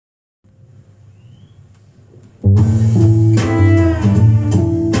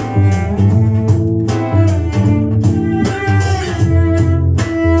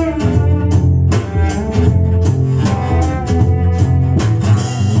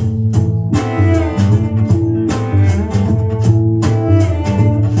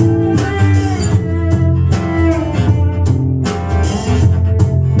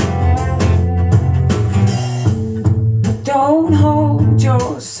Don't hold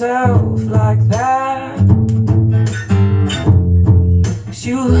yourself like that, 'cause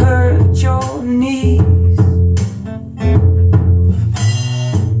you hurt your knees.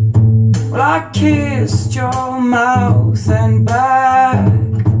 Well, I kissed your mouth and back,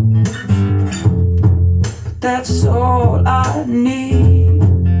 but that's all I need.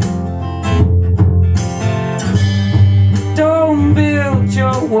 Don't build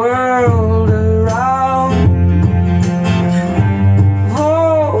your world around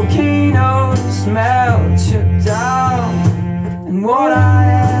volcanoes, melt you down, and what I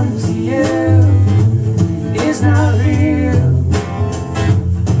am to you is not real.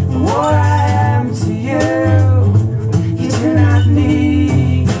 What I am to you, you do not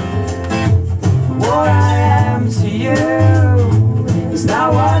need. What I am to you is not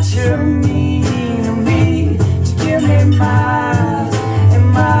what you mean to me. To give me miles and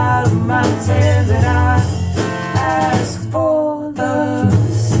miles of mountains, and I ask for the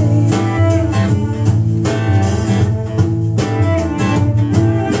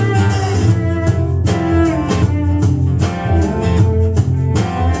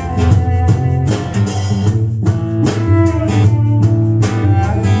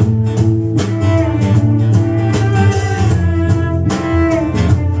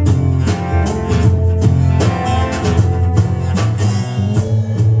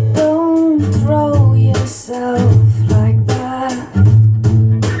like that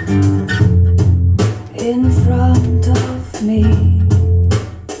in front of me.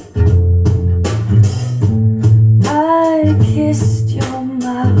 I kissed your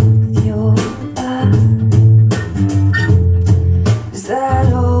mouth, your back. Is that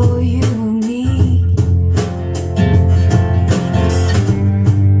all you need?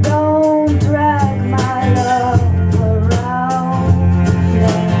 Don't drag my love around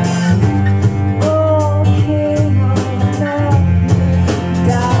there.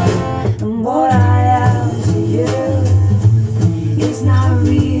 What I am to you is not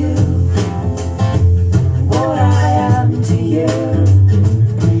real. What I am to you,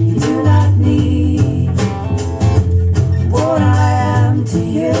 you do not need. What I am to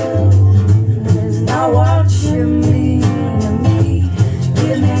you is not what you mean to me.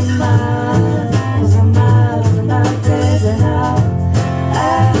 Give me miles and miles of mountains, and I'll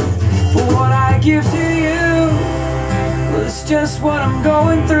ask for what I give to you. Well, it's just what I'm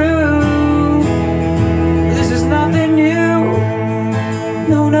going through. Nothing new,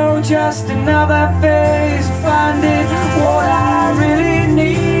 no, just another phase of finding what I really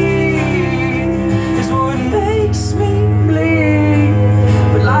need is what makes me bleed.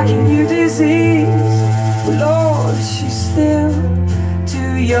 But like a new disease, well, Lord, she's still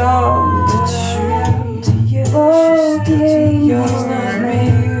too young to treat. Oh, she's still too young.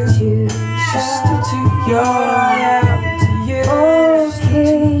 She's still too young. I am to you. Oh,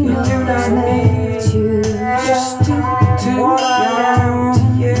 you do not need. Just to what I am to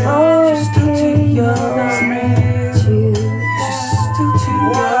you. Just to yours, just to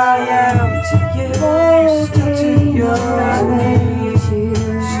what I am to you. Just to yours,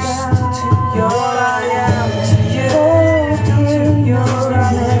 just to what I am to you. Just to yours,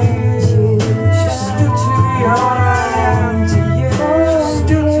 just to what I am to you. Just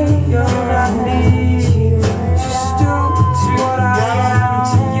to your need. Just to what I am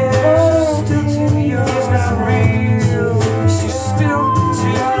to you. Just to yours, not real. She's still to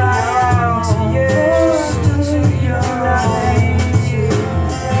what I am to you. Just to your need.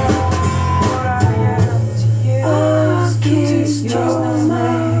 What I am to you. Just to your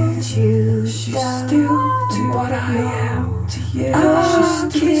need. She's still to what I am to you. She's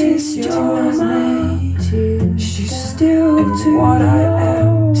still to your need. She's still to what I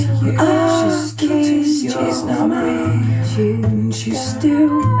am to you. She's still to your need. She's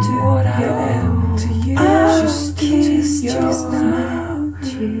still to what I am to you. She's still to your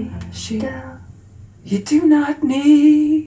need. You do not need.